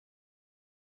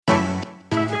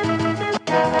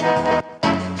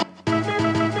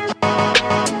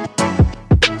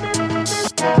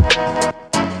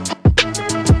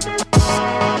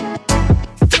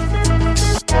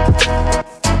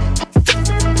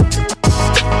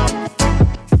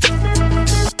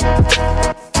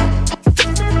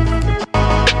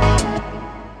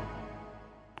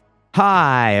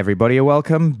Hi, everybody, and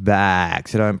welcome back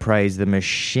to Don't Praise the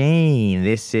Machine.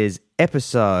 This is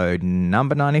episode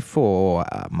number 94.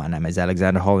 My name is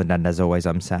Alexander Holland, and as always,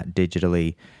 I'm sat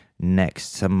digitally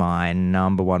next to my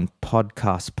number one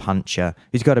podcast puncher.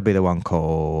 He's got to be the one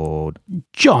called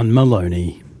John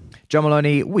Maloney. John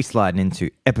Maloney. We sliding into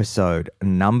episode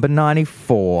number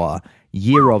 94,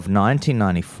 year of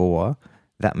 1994.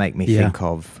 That make me think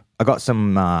of. I got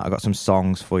some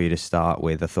songs for you to start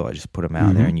with. I thought I'd just put them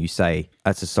out there, and you say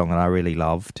that's a song that I really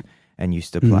loved and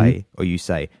used to play, or you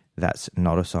say that's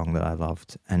not a song that I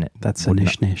loved, and that's a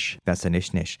nish. That's a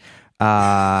nish. So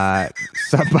a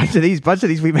bunch of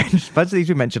these we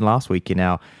mentioned last week in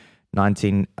our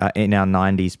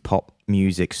 90s pop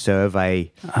music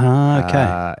survey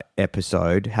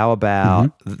episode. How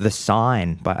about The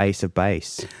Sign by Ace of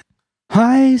Base?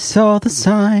 I saw the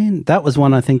sign. That was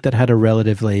one I think that had a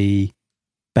relatively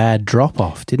bad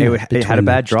drop-off, didn't it? It had a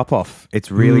bad drop-off.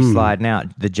 It's really sliding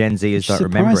out. The Gen Zers don't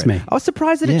remember it. Me. I was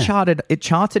surprised that it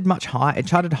charted much higher. It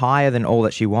charted higher than All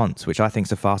That She Wants, which I think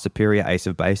is a far superior Ace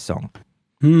of Base song.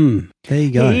 There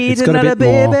you go. It's got a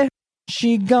bit more.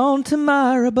 She gone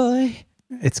tomorrow, boy.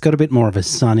 It's got a bit more of a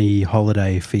sunny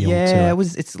holiday feel to it. Yeah,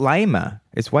 it's lamer.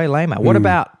 It's way lamer. What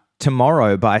about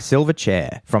Tomorrow by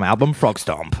Silverchair from album Frog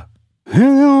Stomp? I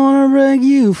wanna break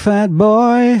you, fat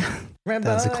boy.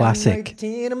 That's a classic.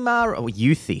 Oh,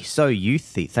 youthy, so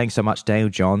youthy. Thanks so much, Daniel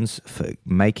Johns, for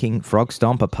making Frog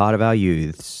Stomp a part of our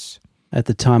youths. At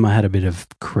the time, I had a bit of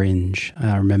cringe.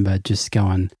 I remember just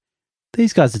going,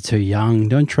 these guys are too young.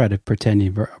 Don't try to pretend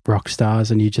you're rock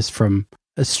stars and you're just from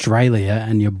Australia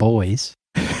and you're boys.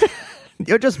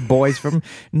 You're just boys from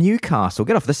Newcastle.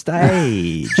 Get off the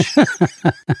stage.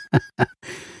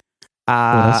 What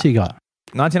else you got?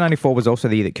 1994 was also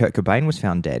the year that Kurt Cobain was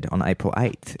found dead on April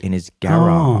 8th in his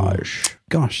garage. Oh,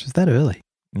 gosh, is that early?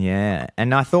 Yeah,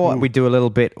 and I thought we'd do a little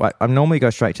bit. I normally go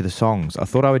straight to the songs. I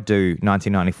thought I would do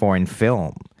 1994 in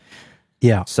film.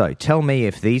 Yeah. So tell me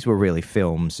if these were really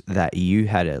films that you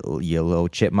had your little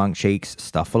chipmunk cheeks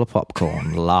stuffed full of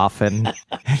popcorn, laughing.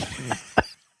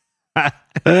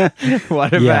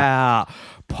 What about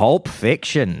Pulp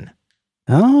Fiction?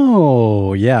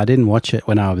 Oh, yeah, I didn't watch it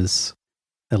when I was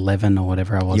 11 or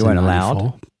whatever I was. You weren't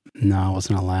allowed? No, I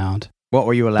wasn't allowed. What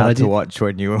were you allowed to watch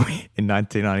when you were in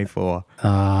 1994?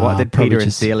 What did Peter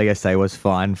and Celia say was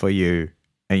fine for you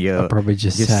and your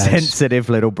sensitive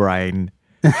little brain?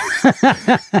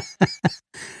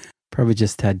 Probably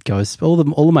just had all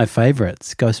of my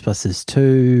favorites. Ghostbusters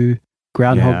 2,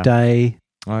 Groundhog Day.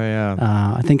 Oh yeah.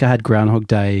 I think I had Groundhog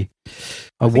Day.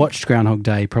 I watched Groundhog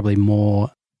Day probably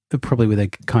with a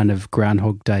kind of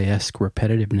Groundhog Day-esque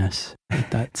repetitiveness at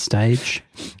that stage.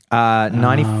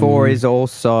 94 is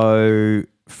also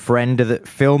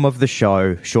film of the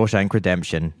show, Shawshank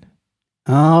Redemption.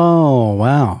 Oh,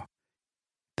 wow.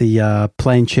 The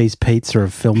plain cheese pizza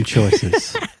of film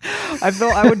choices. I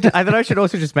thought I should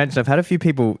also just mention, I've had a few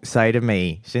people say to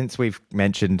me, since we've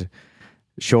mentioned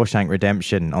Shawshank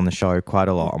Redemption on the show quite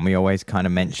a lot, and we always kind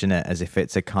of mention it as if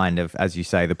it's a kind of, as you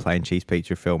say, the plain cheese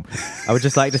pizza film. I would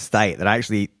just like to state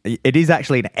that it is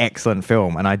actually an excellent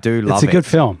film, and I do love it. It's a good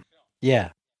film. Yeah.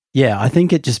 Yeah, I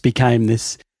think it just became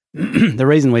this... the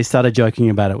reason we started joking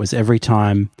about it was every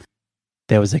time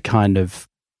there was a kind of,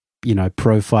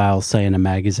 profile, say in a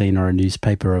magazine or a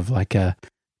newspaper of like a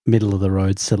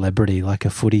middle-of-the-road celebrity, like a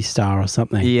footy star or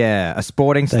something. Yeah, a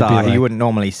sporting star who you wouldn't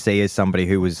normally see as somebody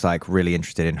who was like really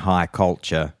interested in high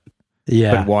culture,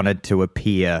 but wanted to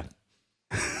appear.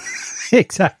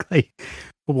 Exactly.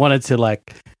 Wanted to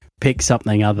like pick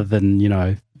something other than,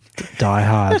 Die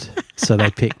Hard. So they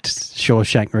picked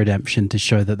Shawshank Redemption to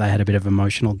show that they had a bit of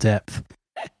emotional depth.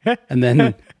 And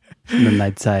then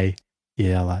they'd say,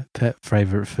 like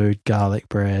favorite food, garlic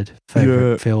bread,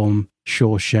 favorite film,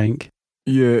 Shawshank.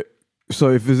 Yeah,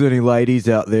 so if there's any ladies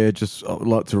out there, I would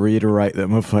like to reiterate that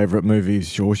my favourite movie is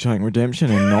Shawshank Redemption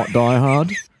and not Die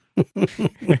Hard.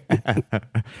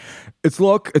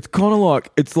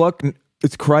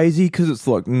 It's crazy because it's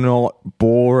like not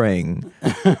boring,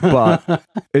 but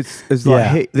it's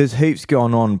like there's heaps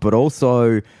going on, but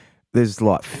also there's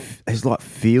like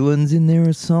feelings in there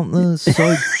or something. It's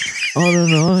so I don't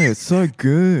know. It's so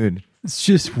good. It's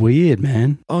just weird,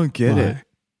 man. I don't get it.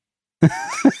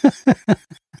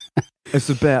 It's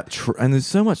about and there's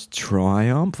so much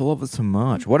triumph. I love it so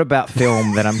much. What about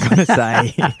film that I'm going to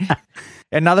say?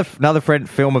 Another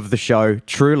film of the show,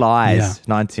 True Lies,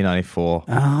 1994.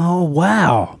 Oh,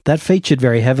 wow. That featured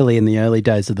very heavily in the early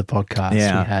days of the podcast.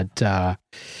 Yeah.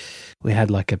 We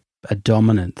had like a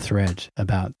dominant thread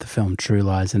about the film True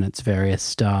Lies and its various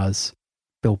stars.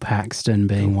 Bill Paxton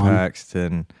being one.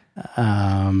 Paxton.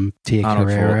 Tia Arnold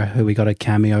Carrera, who we got a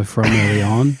cameo from early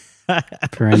on.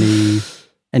 For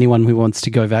anyone who wants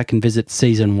to go back and visit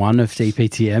season 1 of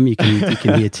DPTM, you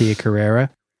can hear Tia Carrera.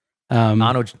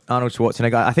 Arnold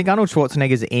Schwarzenegger. I think Arnold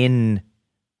Schwarzenegger's in.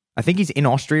 I think he's in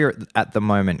Austria at the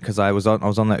moment because I was on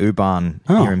the U-Bahn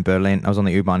here in Berlin. I was on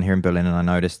the U-Bahn here in Berlin, and I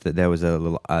noticed that there was a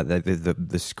little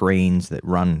the screens that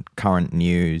run current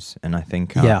news, and I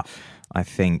think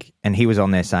and he was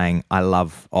on there saying, "I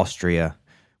love Austria,"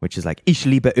 which is like "Ich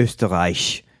liebe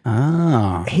Österreich."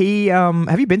 He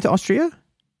have you been to Austria?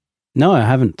 No, I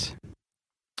haven't.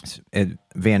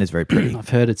 Vienna's very pretty. I've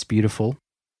heard it's beautiful,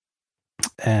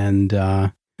 and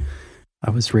I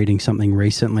was reading something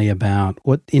recently about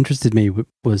what interested me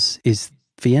is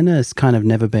Vienna has kind of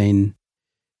never been.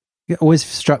 It always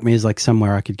struck me as like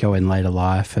somewhere I could go in later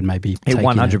life and maybe. It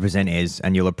 100% is,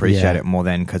 and you'll appreciate it more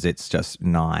then because it's just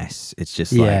nice. It's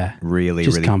just like really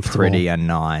pretty and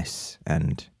nice,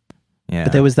 and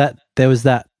But there was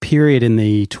that period in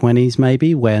the 20s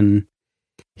maybe when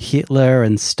Hitler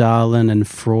and Stalin and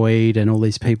Freud and all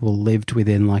these people lived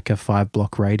within like a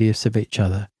 5-block radius of each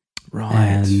other, right?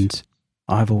 And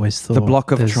I've always thought the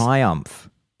block of triumph.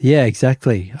 Yeah,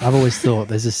 exactly. I've always thought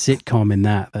there's a sitcom in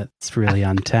that's really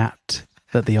untapped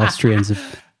that the Austrians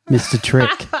have missed a trick.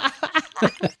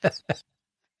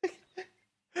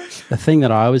 The thing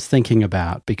that I was thinking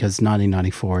about, because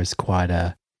 1994 is quite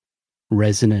a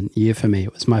resonant year for me,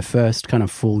 it was my first kind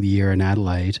of full year in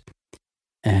Adelaide,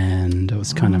 and I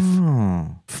was kind of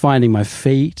finding my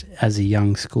feet as a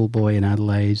young schoolboy in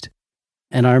Adelaide.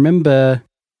 And I remember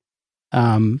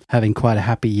having quite a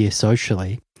happy year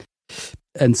socially.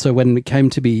 And so when it came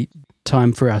to be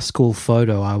time for our school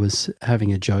photo, I was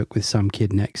having a joke with some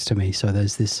kid next to me. So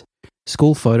there's this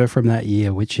school photo from that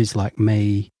year, which is like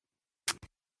me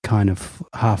kind of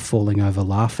half falling over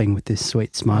laughing with this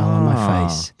sweet smile on my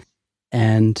face.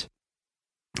 And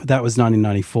that was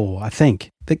 1994, I think.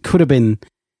 That could have been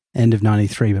end of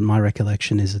 93, but my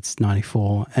recollection is it's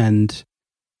 94. And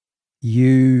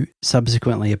you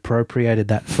subsequently appropriated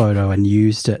that photo and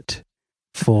used it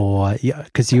for,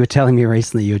 because you were telling me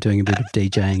recently you were doing a bit of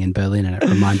DJing in Berlin, and it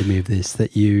reminded me of this,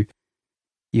 that you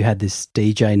had this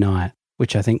DJ night,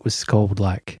 which I think was called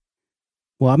like,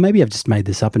 well, maybe I've just made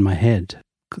this up in my head,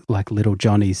 like Little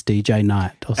Johnny's DJ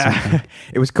night or something.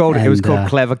 It was called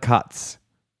Clever Cuts.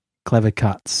 Clever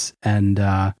Cuts. And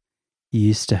you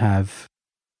used to have,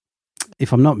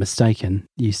 if I'm not mistaken,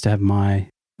 you used to have my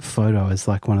photo as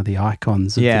like one of the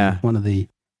icons of one of the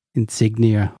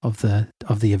insignia of the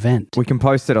event. We can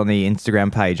post it on the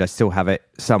Instagram page. I still have it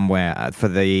somewhere for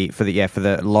the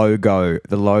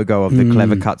logo of the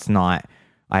Clever Cuts night.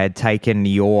 I had taken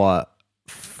your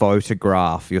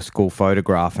photograph, your school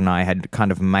photograph, and I had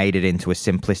kind of made it into a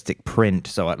simplistic print,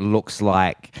 so it looks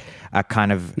like a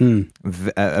kind of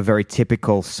a very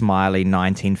typical smiley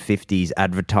 1950s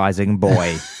advertising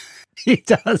boy. He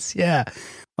does, yeah.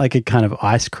 Like a kind of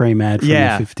ice cream ad from the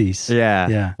 50s.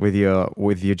 Yeah. With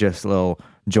your just little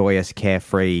joyous,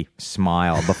 carefree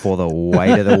smile before the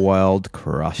weight of the world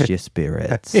crushed your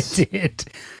spirits. It did.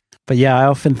 But yeah, I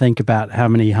often think about how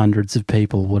many hundreds of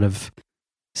people would have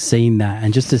seen that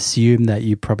and just assume that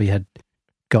you probably had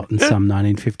gotten some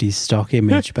 1950s stock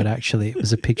image, but actually it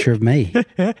was a picture of me.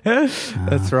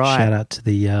 That's right. Shout out to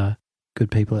the good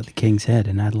people at the King's Head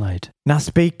in Adelaide. Now,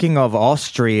 speaking of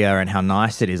Austria and how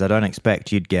nice it is, I don't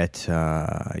expect you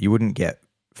wouldn't get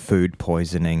food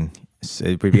poisoning. So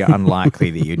it would be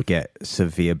unlikely that you'd get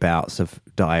severe bouts of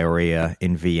diarrhea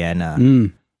in Vienna.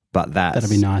 But that'd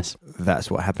be nice.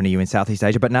 That's what happened to you in Southeast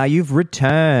Asia. But now you've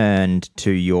returned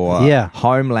to your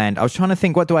homeland. I was trying to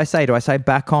think, what do I say? Do I say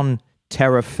back on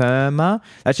terra firma?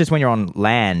 That's just when you're on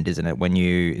land, isn't it?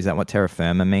 Is that what terra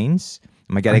firma means?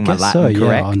 Am I getting my Latin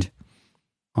correct? Yeah,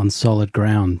 on solid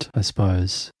ground, I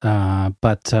suppose.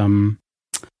 But I'm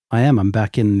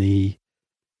back in the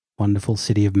wonderful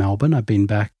city of Melbourne. I've been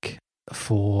back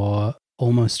for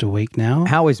almost a week now.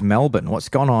 How is Melbourne? What's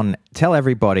gone on? Tell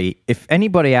everybody, if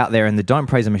anybody out there in the Don't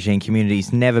Praise the Machine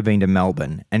community's never been to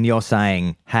Melbourne and you're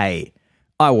saying, hey,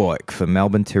 I work for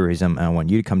Melbourne Tourism and I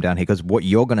want you to come down here, because what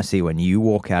you're going to see when you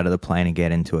walk out of the plane and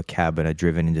get into a cab and are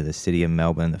driven into the city of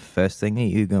Melbourne, the first thing that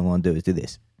you're going to want to do is do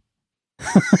this.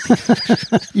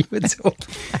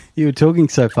 You were talking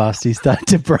so fast, you started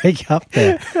to break up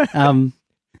there.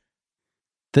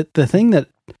 The thing that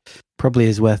probably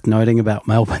is worth noting about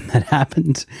Melbourne that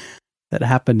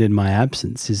happened in my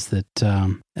absence is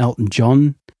that Elton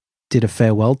John did a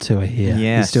farewell tour here.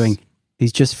 Yes.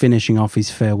 He's just finishing off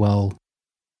his farewell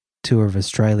tour of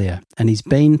Australia, and he's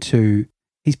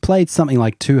played something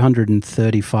like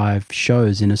 235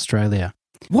 shows in Australia.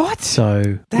 What?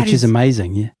 So, That which is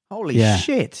amazing. Yeah. Holy Yeah.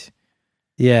 shit.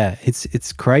 Yeah,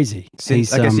 it's crazy.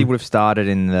 Since, I guess he would have started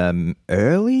in the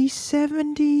early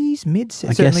 70s,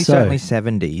 certainly so.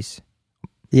 70s.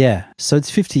 Yeah, so it's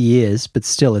 50 years, but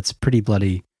still it's pretty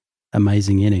bloody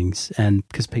amazing innings, and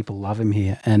because people love him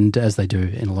here, and as they do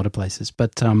in a lot of places.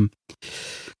 But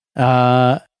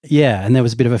yeah, and there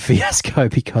was a bit of a fiasco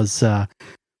because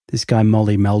this guy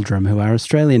Molly Meldrum, who our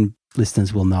Australian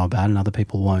listeners will know about and other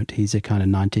people won't, he's a kind of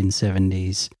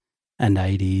 1970s and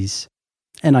 80s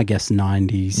and I guess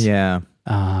 90s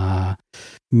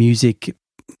music,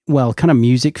 well, kind of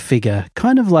music figure,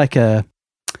 kind of like a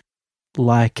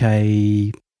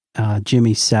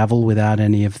Jimmy Savile without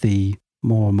any of the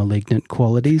more malignant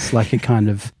qualities, like a kind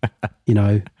of, you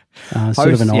know,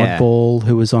 sort of an oddball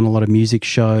who was on a lot of music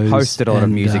shows. Hosted a lot of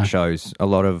music shows, a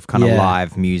lot of kind of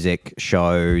live music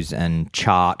shows and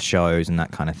chart shows and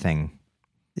that kind of thing.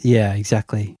 Yeah,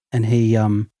 exactly. And he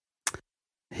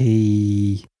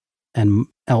and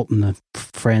Elton are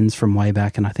friends from way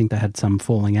back, and I think they had some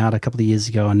falling out a couple of years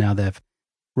ago, and now they've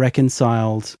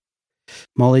reconciled.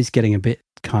 Molly's getting a bit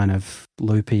kind of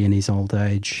loopy in his old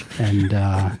age, and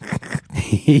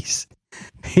he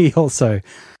also,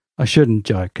 I shouldn't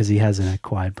joke because he has an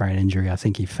acquired brain injury. I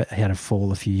think he had a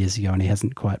fall a few years ago, and he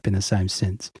hasn't quite been the same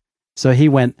since. So he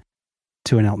went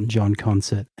to an Elton John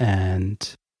concert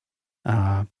and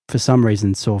for some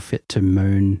reason saw fit to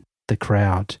moon the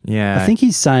crowd. Yeah. I think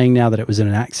he's saying now that it was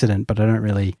an accident, but I don't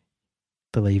really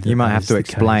believe that. You might have to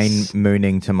explain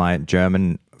mooning to my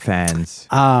German fans.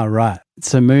 Ah, right.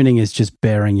 So mooning is just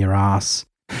bearing your ass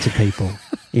to people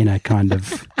in a kind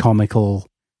of comical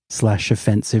 /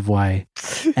 offensive way.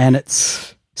 And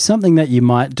it's something that you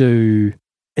might do.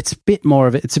 It's a bit more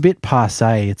of it. It's a bit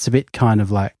passe. It's a bit kind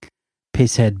of like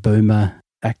pisshead boomer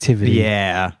activity.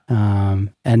 Yeah.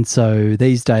 And so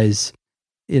these days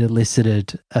it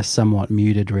elicited a somewhat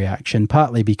muted reaction,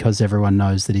 partly because everyone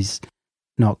knows that he's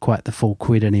not quite the full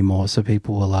quid anymore. So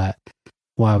people were like,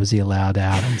 why was he allowed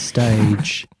out on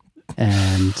stage?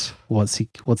 And what's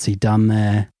he done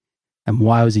there? And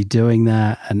why was he doing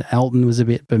that? And Elton was a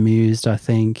bit bemused, I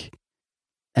think.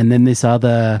 And then this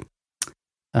other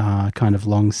kind of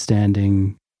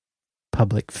long-standing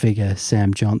public figure,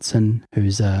 Sam Johnson,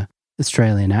 who's a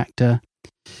Australian actor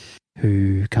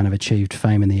who kind of achieved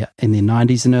fame in the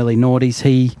 90s and early noughties,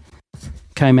 he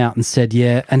came out and said,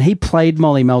 yeah, and he played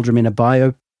Molly Meldrum in a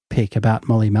biopic about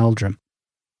Molly Meldrum.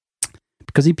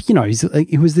 Because he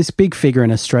was this big figure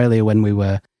in Australia when we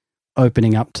were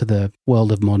opening up to the world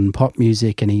of modern pop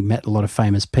music, and he met a lot of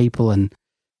famous people and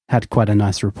had quite a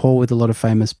nice rapport with a lot of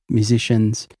famous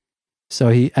musicians. So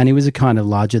he was a kind of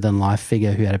larger than life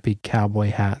figure who had a big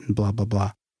cowboy hat and blah blah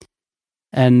blah.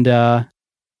 And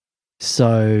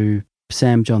so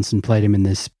Sam Johnson played him in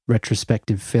this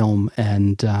retrospective film,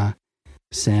 and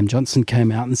Sam Johnson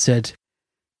came out and said,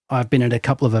 I've been at a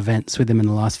couple of events with him in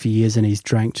the last few years and he's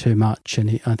drank too much,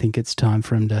 and I think it's time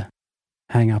for him to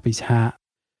hang up his hat.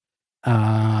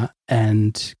 But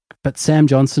Sam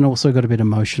Johnson also got a bit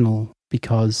emotional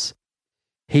because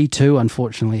he too,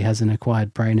 unfortunately, has an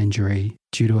acquired brain injury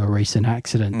due to a recent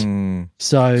accident.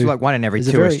 So it's like one in every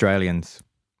two Australians.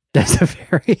 There's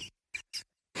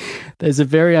a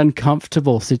very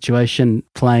uncomfortable situation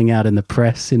playing out in the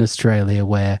press in Australia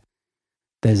where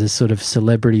there's a sort of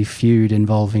celebrity feud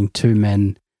involving two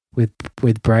men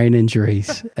with brain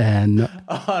injuries, and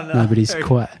nobody's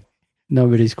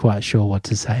quite sure what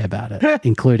to say about it,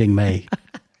 including me.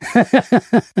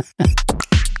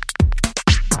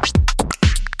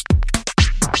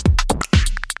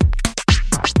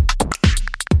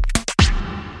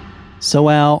 So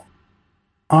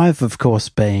I've of course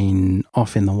been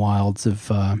off in the wilds of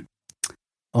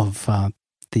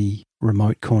the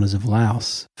remote corners of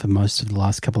Laos for most of the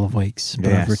last couple of weeks,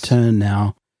 but I've returned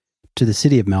now to the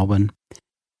city of Melbourne,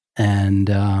 and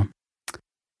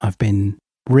I've been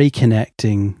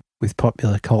reconnecting with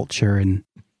popular culture in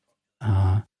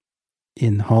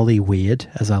Hollyweird,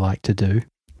 as I like to do.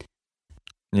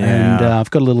 Yeah. And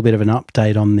I've got a little bit of an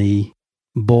update on the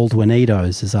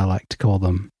Baldwinitos, as I like to call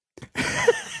them.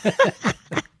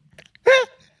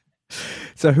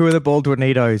 So who are the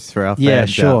Baldwinitos for our fans? Yeah,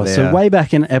 sure. Out there? So way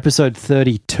back in episode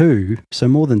 32, so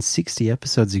more than 60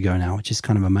 episodes ago now, which is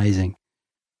kind of amazing,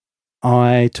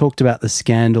 I talked about the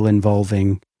scandal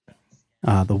involving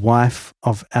the wife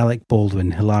of Alec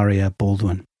Baldwin, Hilaria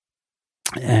Baldwin.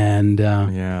 And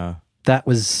that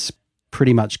was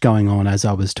pretty much going on as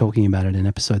I was talking about it in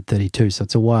episode 32, so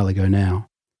it's a while ago now.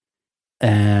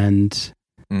 And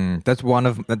that's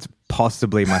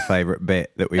possibly my favorite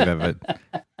bit that we've ever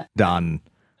done.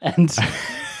 And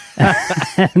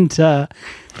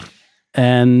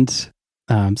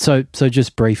So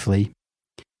just briefly,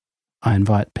 I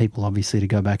invite people obviously to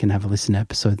go back and have a listen to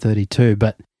episode 32,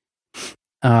 but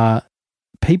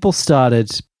people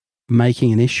started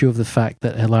making an issue of the fact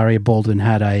that Hilaria Baldwin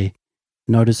had a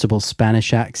noticeable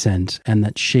Spanish accent, and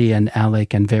that she and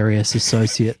Alec and various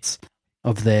associates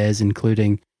of theirs,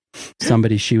 including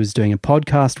somebody she was doing a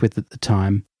podcast with at the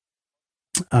time,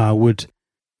 would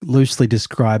loosely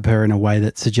describe her in a way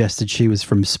that suggested she was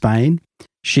from Spain.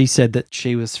 She said that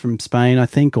she was from Spain, I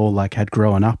think, or like had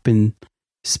grown up in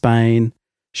Spain.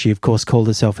 She, of course, called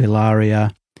herself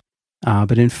Hilaria.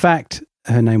 But in fact,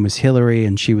 her name was Hillary,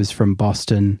 and she was from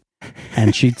Boston.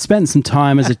 And she'd spent some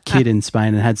time as a kid in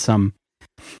Spain and had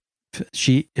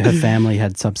her family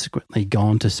had subsequently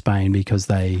gone to Spain because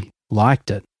they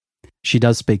liked it. She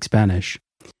does speak Spanish.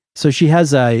 So she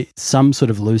has some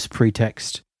sort of loose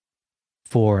pretext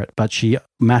for it, but she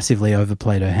massively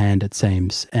overplayed her hand, it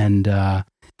seems, and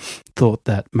thought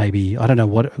that maybe, I don't know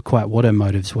what her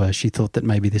motives were. She thought that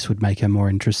maybe this would make her more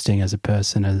interesting as a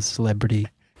person, as a celebrity.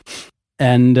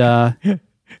 And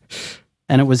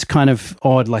it was kind of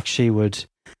odd, like she would,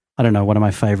 I don't know, one of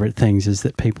my favorite things is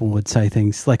that people would say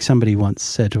things like somebody once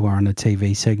said to her on a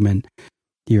TV segment,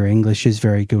 "Your English is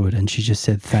very good," and she just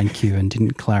said thank you and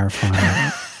didn't clarify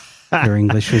that her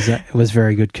English was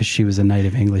very good because she was a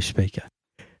native English speaker.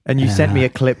 And you sent me a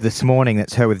clip this morning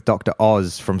that's her with Dr.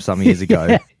 Oz from some years ago.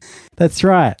 Yeah, that's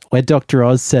right, where Dr.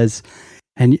 Oz says,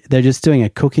 and they're just doing a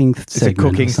cooking segment. It's a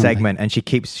cooking segment, and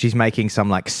she's making some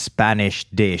like Spanish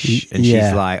dish, and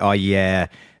she's like, "Oh yeah,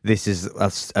 this is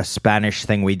a Spanish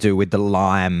thing we do with the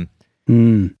lime."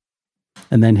 And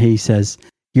then he says,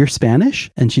 "You're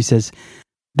Spanish?" And she says,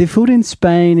 "The food in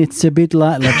Spain, it's a bit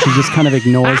like she just kind of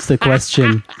ignores the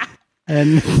question.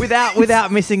 And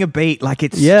without missing a beat, like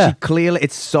it's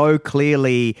so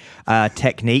clearly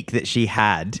technique that she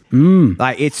had.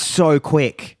 Like it's so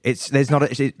quick.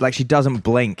 She doesn't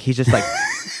blink. He's just like,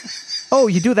 "Oh,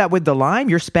 you do that with the lime?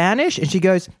 You're Spanish?" And she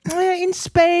goes, "In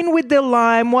Spain with the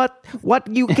lime, what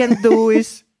you can do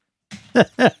is."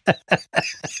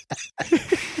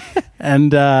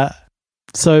 And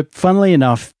so, funnily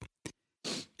enough,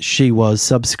 she was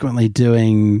subsequently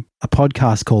doing a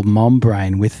podcast called Mom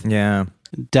Brain with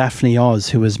Daphne Oz,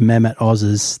 who was Mehmet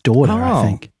Oz's daughter, I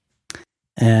think.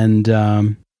 And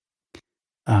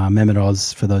Mehmet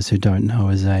Oz, for those who don't know,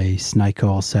 is a snake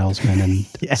oil salesman and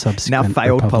subsequent now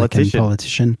failed Republican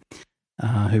politician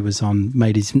who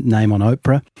made his name on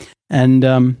Oprah. And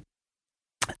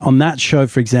on that show,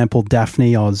 for example,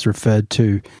 Daphne Oz referred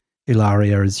to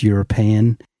Hilaria as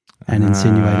European and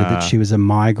insinuated that she was a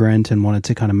migrant and wanted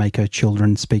to kind of make her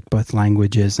children speak both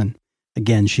languages. And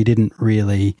again, she didn't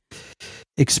really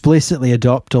explicitly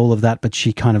adopt all of that, but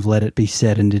she kind of let it be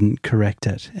said and didn't correct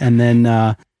it. And then,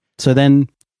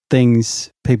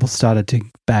 people started to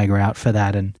bag her out for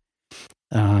that, and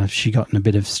she got in a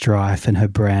bit of strife and her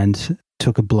brand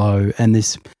took a blow, and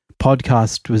this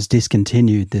podcast was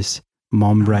discontinued, this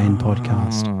Mom Brain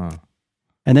podcast.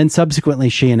 And then subsequently,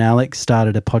 she and Alex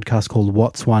started a podcast called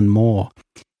What's One More,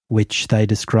 which they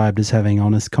described as having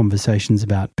honest conversations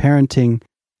about parenting,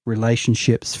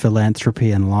 relationships,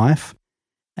 philanthropy, and life.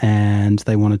 And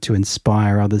they wanted to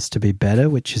inspire others to be better,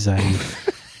 which is a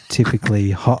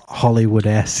typically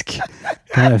Hollywood-esque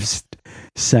kind of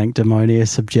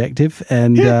sanctimonious objective.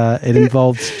 And it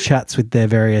involves chats with their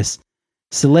various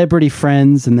celebrity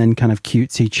friends and then kind of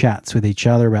cutesy chats with each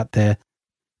other about their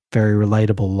very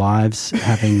relatable lives,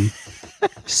 having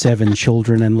 7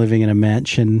 children and living in a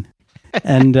mansion.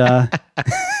 And and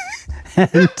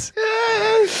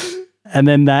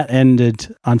then that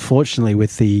ended, unfortunately,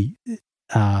 with the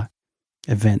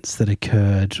events that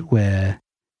occurred where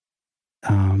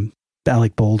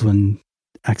Alec Baldwin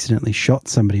accidentally shot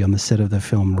somebody on the set of the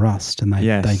film Rust, and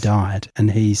they died.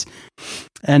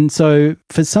 And so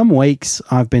for some weeks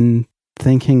I've been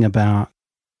thinking about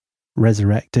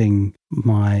resurrecting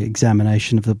my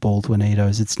examination of the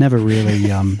Baldwinitos. It's never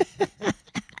really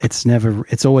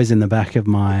it's always in the back of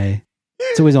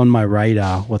it's always on my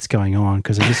radar what's going on,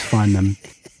 because I just find them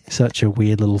such a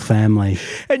weird little family.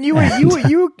 And you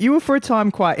were for a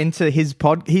time quite into his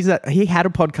pod. He had a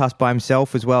podcast by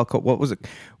himself as well. What was it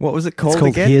called? It's called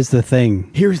again? Here's the Thing.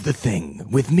 Here's the Thing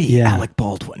with me, Alec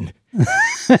Baldwin.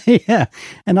 Yeah,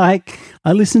 and I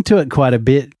listened to it quite a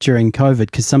bit during COVID,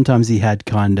 because sometimes he had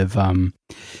kind of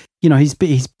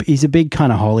he's a big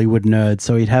kind of Hollywood nerd,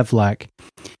 so he'd have like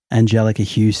Angelica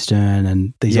Houston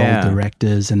and these old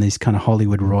directors and these kind of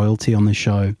Hollywood royalty on the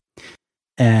show,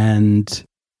 and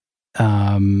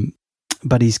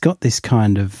but he's got this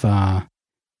kind of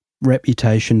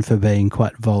reputation for being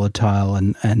quite volatile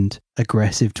and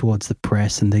aggressive towards the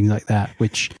press and things like that,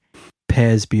 which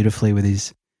pairs beautifully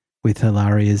with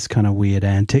Hilaria's kind of weird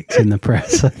antics in the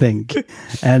press, I think.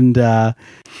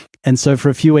 And so for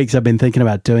a few weeks I've been thinking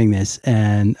about doing this,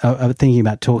 and I'm thinking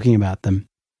about talking about them.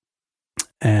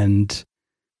 And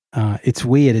it's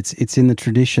weird. It's in the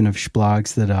tradition of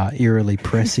Splags that are eerily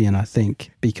prescient, I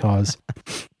think, because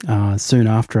soon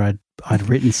after I'd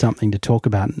written something to talk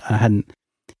about,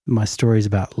 my stories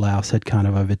about Laos had kind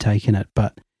of overtaken it.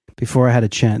 But before I had a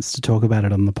chance to talk about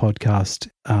it on the podcast,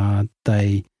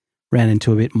 they ran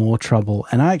into a bit more trouble.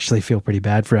 And I actually feel pretty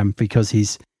bad for him because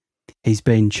he's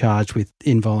been charged with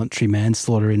involuntary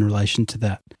manslaughter in relation to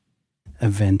that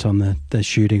event on the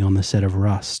shooting on the set of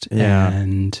Rust. Yeah.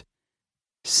 And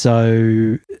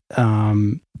so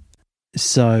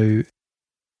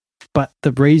but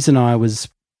the reason I was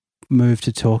moved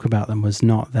to talk about them was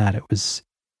not that. It was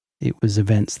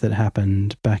events that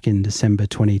happened back in December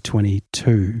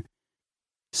 2022.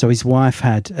 So his wife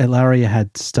Hilaria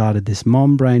had started this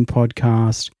Mom Brain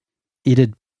podcast.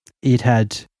 It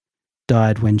had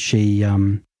died when she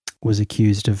was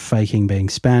accused of faking being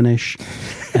Spanish,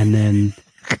 and then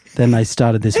they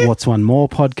started this What's One More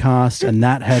podcast, and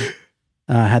that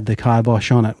had the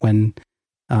kibosh on it when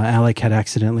Alec had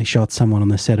accidentally shot someone on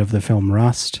the set of the film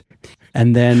Rust,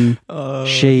 and then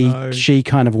she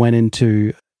kind of went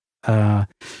into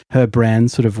her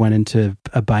brand sort of went into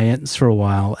abeyance for a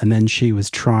while, and then she was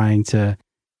trying to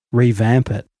revamp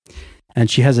it, and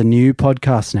she has a new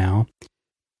podcast now,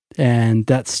 and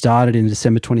that started in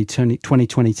December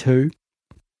 2022.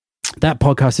 That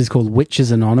podcast is called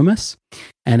Witches Anonymous,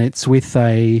 and it's with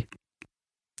a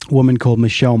woman called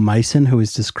Michelle Mason, who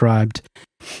is described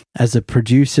as a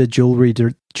producer, jewelry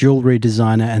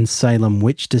designer, and Salem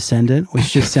witch descendant,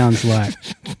 which just sounds like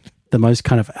the most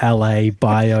kind of LA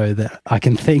bio that I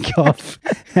can think of.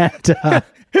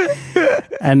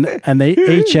 And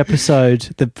each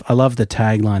episode, I love the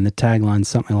tagline. The tagline's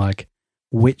something like,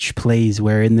 "Witch, please,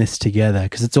 we're in this together,"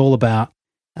 because it's all about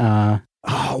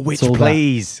witch,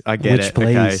 please. I get witch, it.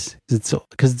 Please. Okay.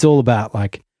 Because it's all about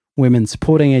like women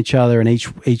supporting each other, and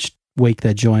each week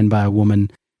they're joined by a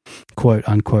woman, quote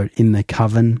unquote, in the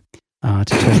coven to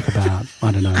talk about,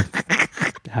 I don't know,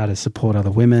 how to support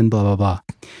other women, blah, blah, blah.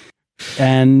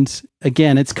 And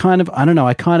again, it's kind of, I don't know,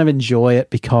 I kind of enjoy it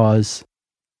because,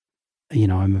 you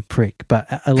know, I'm a prick, but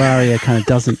Hilaria kind of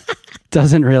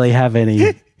doesn't really have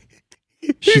any,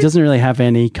 she doesn't really have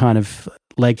any kind of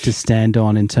leg to stand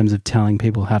on in terms of telling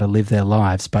people how to live their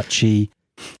lives, but she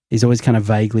is always kind of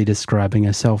vaguely describing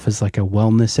herself as like a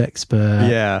wellness expert.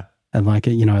 Yeah. And like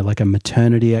a, you know, like a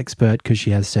maternity expert because she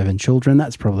has 7 children.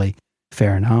 That's probably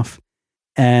fair enough.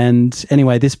 And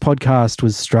anyway, this podcast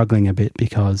was struggling a bit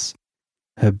because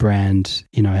her brand,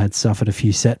 you know, had suffered a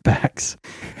few setbacks.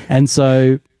 And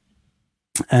so,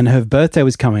 and her birthday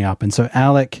was coming up. And so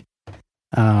Alec,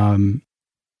 who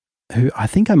I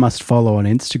think I must follow on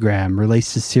Instagram,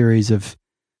 released a series of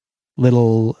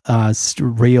little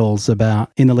reels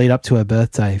about in the lead up to her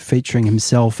birthday, featuring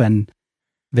himself and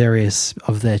various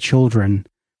of their children,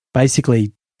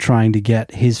 basically trying to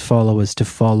get his followers to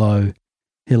follow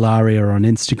Hilaria on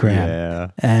Instagram.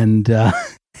 Yeah. And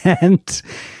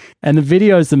the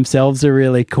videos themselves are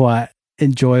really quite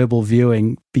enjoyable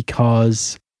viewing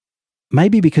because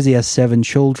he has 7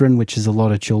 children, which is a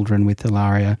lot of children with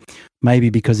Hilaria, maybe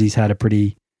because he's had a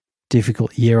pretty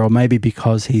difficult year, or maybe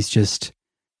because he's just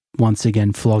once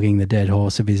again flogging the dead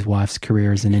horse of his wife's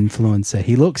career as an influencer.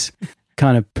 He looks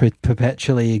kind of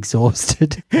perpetually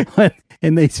exhausted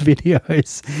in these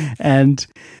videos, and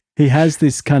he has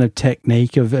this kind of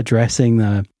technique of addressing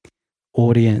the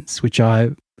audience, which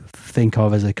I think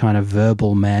of as a kind of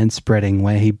verbal manspreading,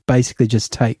 where he basically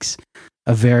just takes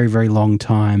a very, very long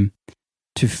time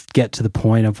to get to the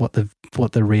point of what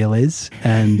the reel is,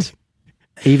 and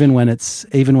even when a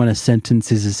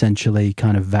sentence is essentially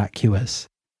kind of vacuous,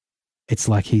 it's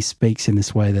like he speaks in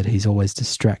this way that he's always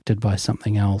distracted by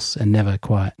something else and never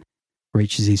quite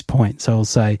reaches his point. So he'll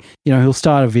say, you know, he'll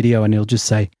start a video and he'll just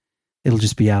say, it'll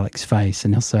just be Alec's face,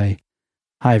 and he'll say,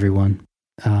 "Hi everyone,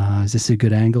 is this a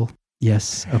good angle?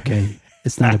 Yes, okay,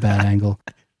 it's not a bad angle.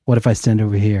 What if I stand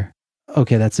over here?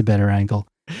 Okay, that's a better angle."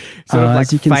 Sort of like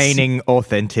feigning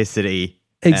authenticity.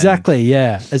 Exactly,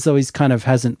 yeah. As though he's kind of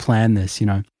hasn't planned this, you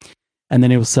know. And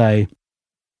then he'll say,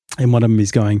 in one of them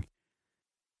he's going,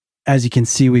 "As you can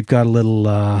see, we've got a little,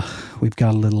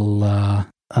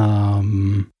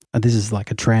 this is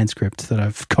like a transcript that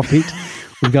I've copied.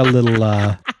 We've got a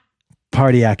little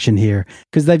party action here."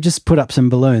 Because they've just put up some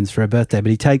balloons for her birthday,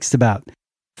 but he takes about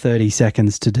 30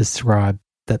 seconds to describe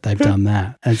that they've done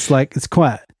that. And it's like,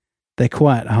 they're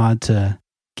quite hard to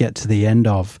get to the end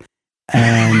of.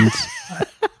 And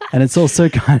And it's also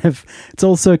kind of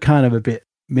a bit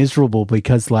miserable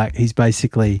because like he's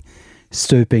basically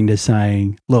stooping to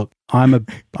saying, "Look, I'm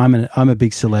a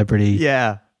big celebrity.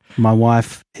 Yeah. My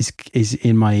wife is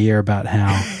in my ear about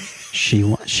how she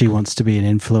wants to be an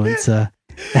influencer,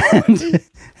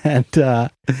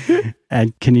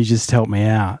 and can you just help me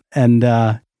out?" And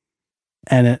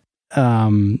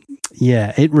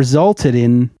it resulted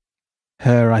in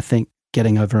her, I think,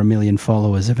 getting over 1 million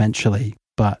followers eventually.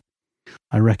 But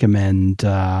I recommend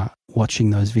watching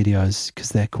those videos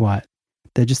because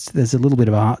there's a little bit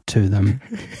of art to them,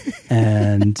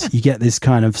 and you get this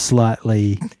kind of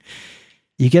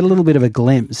you get a little bit of a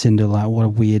glimpse into like what a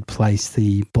weird place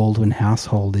the Baldwin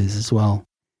household is as well.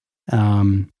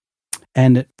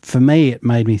 For me, it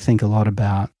made me think a lot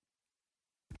about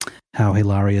how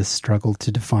Hilaria struggled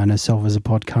to define herself as a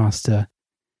podcaster,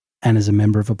 and as a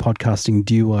member of a podcasting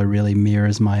duo really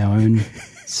mirrors my own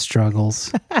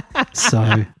struggles.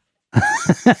 So,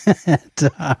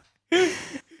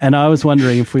 and I was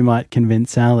wondering if we might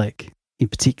convince Alec,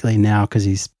 particularly now because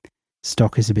his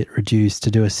stock is a bit reduced, to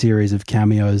do a series of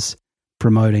cameos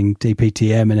promoting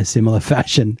DPTM in a similar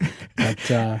fashion.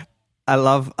 But I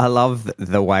love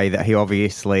the way that he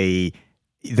obviously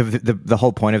the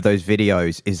whole point of those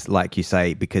videos is, like you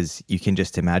say, because you can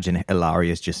just imagine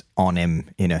Hilaria's just on him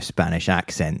in a Spanish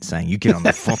accent saying, you get on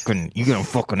fucking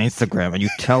Instagram and you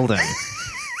tell them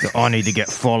that I need to get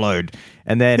followed.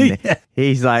 And then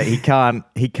he's like, he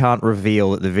can't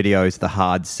reveal that the video is the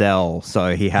hard sell,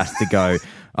 so he has to go,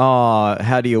 "Oh,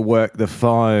 how do you work the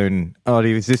phone? Oh,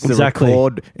 is this the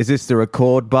record? Is this the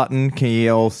record button? Can you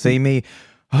all see me?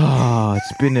 Oh,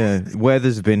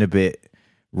 weather's been a bit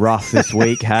rough this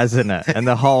week, hasn't it?" And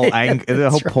the whole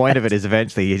point of it is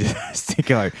eventually he just has to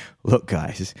go, "Look,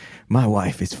 guys, my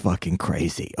wife is fucking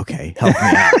crazy. Okay, help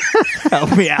me out.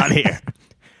 Help me out here."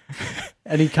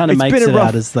 And he kind of makes it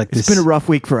out as like this. It's been a rough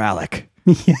week for Alec.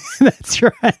 Yeah, that's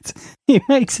right. He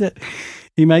makes it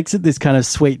this kind of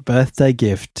sweet birthday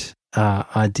gift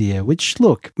idea, which,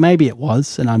 look, maybe it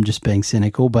was, and I'm just being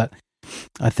cynical, but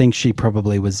I think she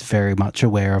probably was very much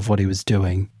aware of what he was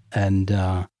doing and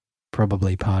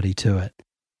probably party to it.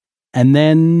 And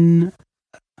then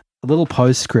a little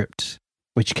postscript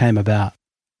which came about,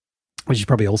 which is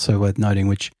probably also worth noting,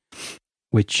 which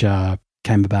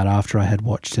came about after I had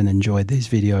watched and enjoyed these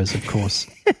videos, of course.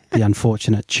 The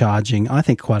unfortunate charging, I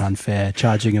think quite unfair,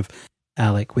 charging of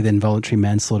Alec with involuntary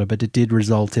manslaughter, but it did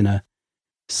result in a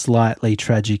slightly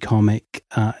tragicomic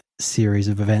series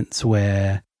of events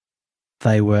where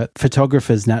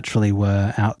photographers naturally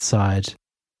were outside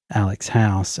Alec's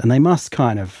house, and they must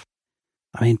paparazzi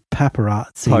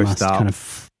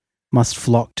must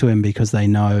flock to him because they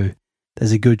know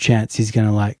there's a good chance he's going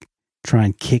to like try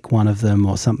and kick one of them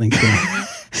or something's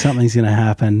going to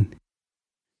happen.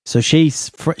 So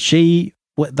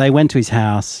they went to his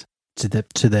house, to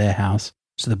their house,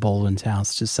 to the Baldwin's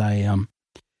house, to say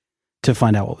to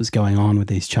find out what was going on with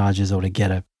these charges or to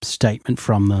get a statement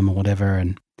from them or whatever.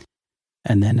 And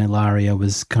then Hilaria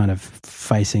was kind of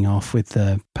facing off with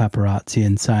the paparazzi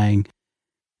and saying,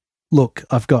 "Look,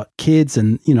 I've got kids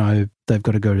and, they've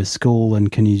got to go to school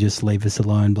and can you just leave us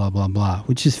alone, blah, blah, blah,"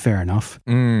 which is fair enough.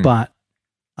 But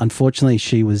unfortunately,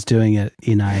 she was doing it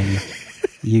in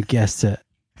you guessed it,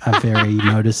 a very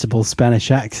noticeable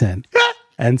Spanish accent.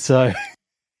 And so...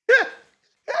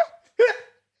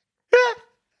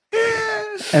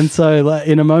 like,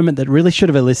 in a moment that really should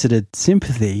have elicited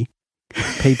sympathy,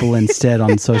 people instead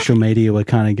on social media were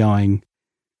kind of going,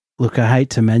 "Look, I hate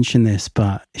to mention this,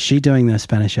 but is she doing the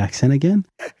Spanish accent again?"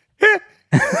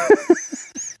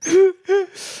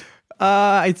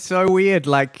 It's so weird.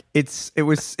 Like it's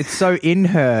so in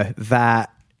her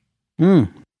that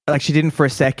like she didn't for a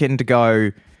second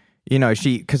go,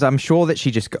 because I'm sure that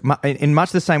she just got, in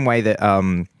much the same way that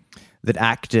that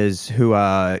actors who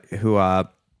are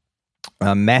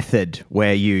method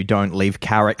where you don't leave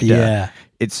character. Yeah.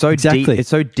 It's so deep. It's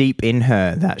so deep in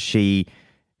her that she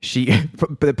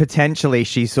potentially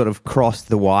she sort of crossed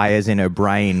the wires in her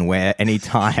brain where any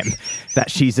time that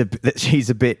she's a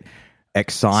bit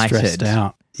excited, stressed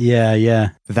out. Yeah.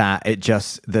 That it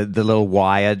just the little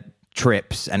wire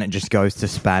trips and it just goes to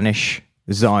Spanish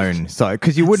zone. So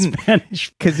because you would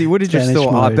have just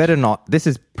thought, I better not. This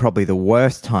is probably the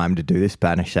worst time to do the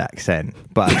Spanish accent,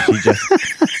 but she just.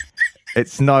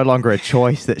 It's no longer a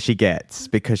choice that she gets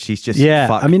because she's just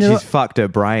she's fucked her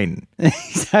brain.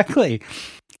 Exactly.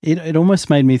 It almost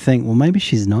made me think, well, maybe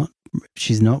she's not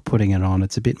putting it on.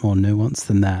 It's a bit more nuanced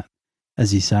than that,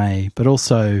 as you say. But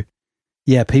also,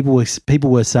 yeah, people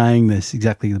were saying this,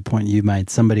 exactly the point you made.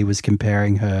 Somebody was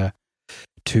comparing her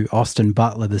to Austin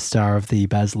Butler, the star of the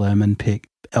Baz Luhrmann pick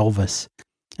Elvis,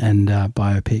 and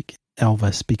biopic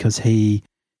Elvis, because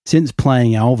since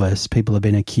playing Elvis, people have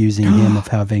been accusing him of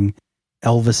having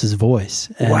Elvis's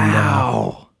voice. And,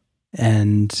 wow.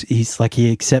 And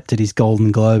he accepted his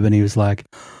Golden Globe, and he was like,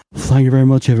 "Thank you very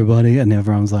much, everybody." And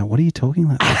everyone was like, "What are you talking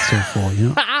like that still for?"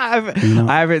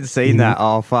 I haven't seen that.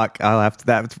 Oh fuck!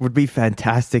 That would be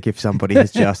fantastic if somebody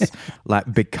has just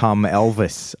like become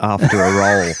Elvis after a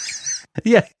role.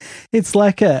 Yeah, it's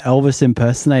like a Elvis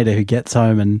impersonator who gets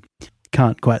home and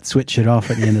can't quite switch it off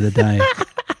at the end of the day,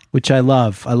 which I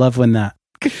love. I love that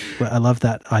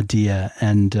idea,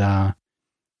 and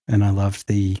I loved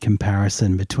the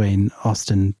comparison between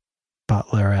Austin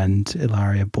Butler and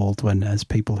Hilaria Baldwin as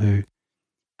people who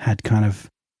had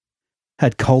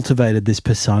cultivated this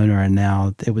persona, and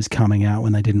now it was coming out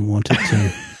when they didn't want it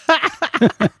to.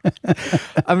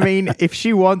 I mean, if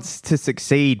she wants to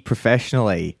succeed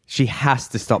professionally, she has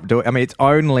to stop doing. I mean, it's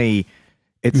only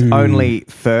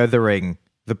furthering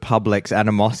the public's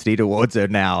animosity towards her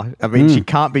now. I mean, she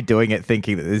can't be doing it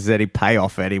thinking that there's any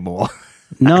payoff anymore.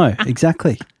 No,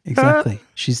 exactly.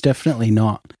 She's definitely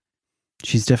not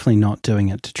doing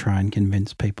it to try and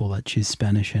convince people that she's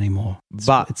Spanish anymore.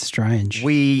 But it's strange.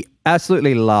 We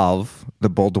absolutely love the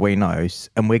Balduinos,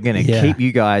 and we're going to keep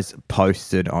you guys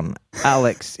posted on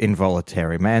Alex's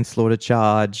involuntary manslaughter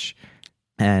charge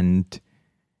and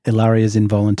Hilaria's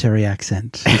involuntary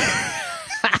accent.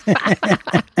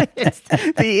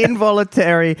 The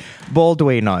involuntary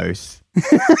Balduinos.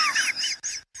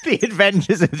 The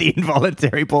Adventures of the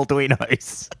Involuntary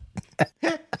Balduinos.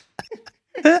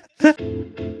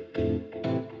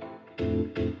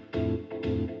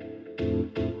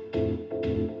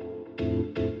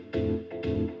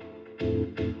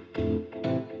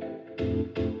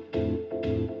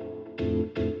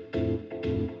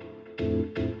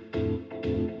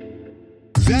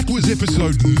 That was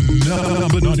episode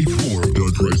number 94 of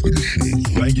Don't Praise the Machine.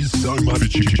 Thank you so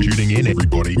much for tuning in,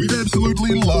 everybody. We've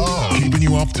absolutely loved keeping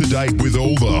you up to date with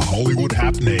all the Hollywood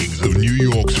happenings of New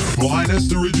York's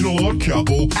finest original odd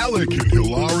couple, Alec and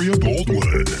Hilaria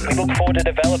Baldwin. We look forward to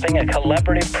developing a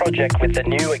collaborative project with the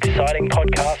new exciting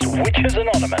podcast, Witches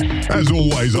Anonymous. As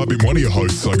always, I've been one of your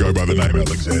hosts. I go by the name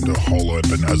Alexander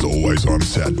Holland, and as always, I'm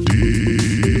sat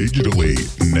digitally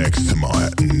next to my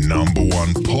number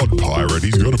one pod pirate.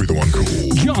 He's got to be the one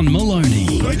called John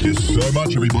Maloney. Thank you so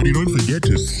much, everybody. Don't forget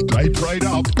to stay prayed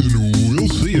up, and we'll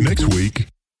see you next week.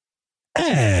 At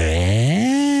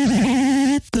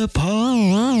the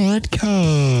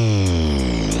podcast.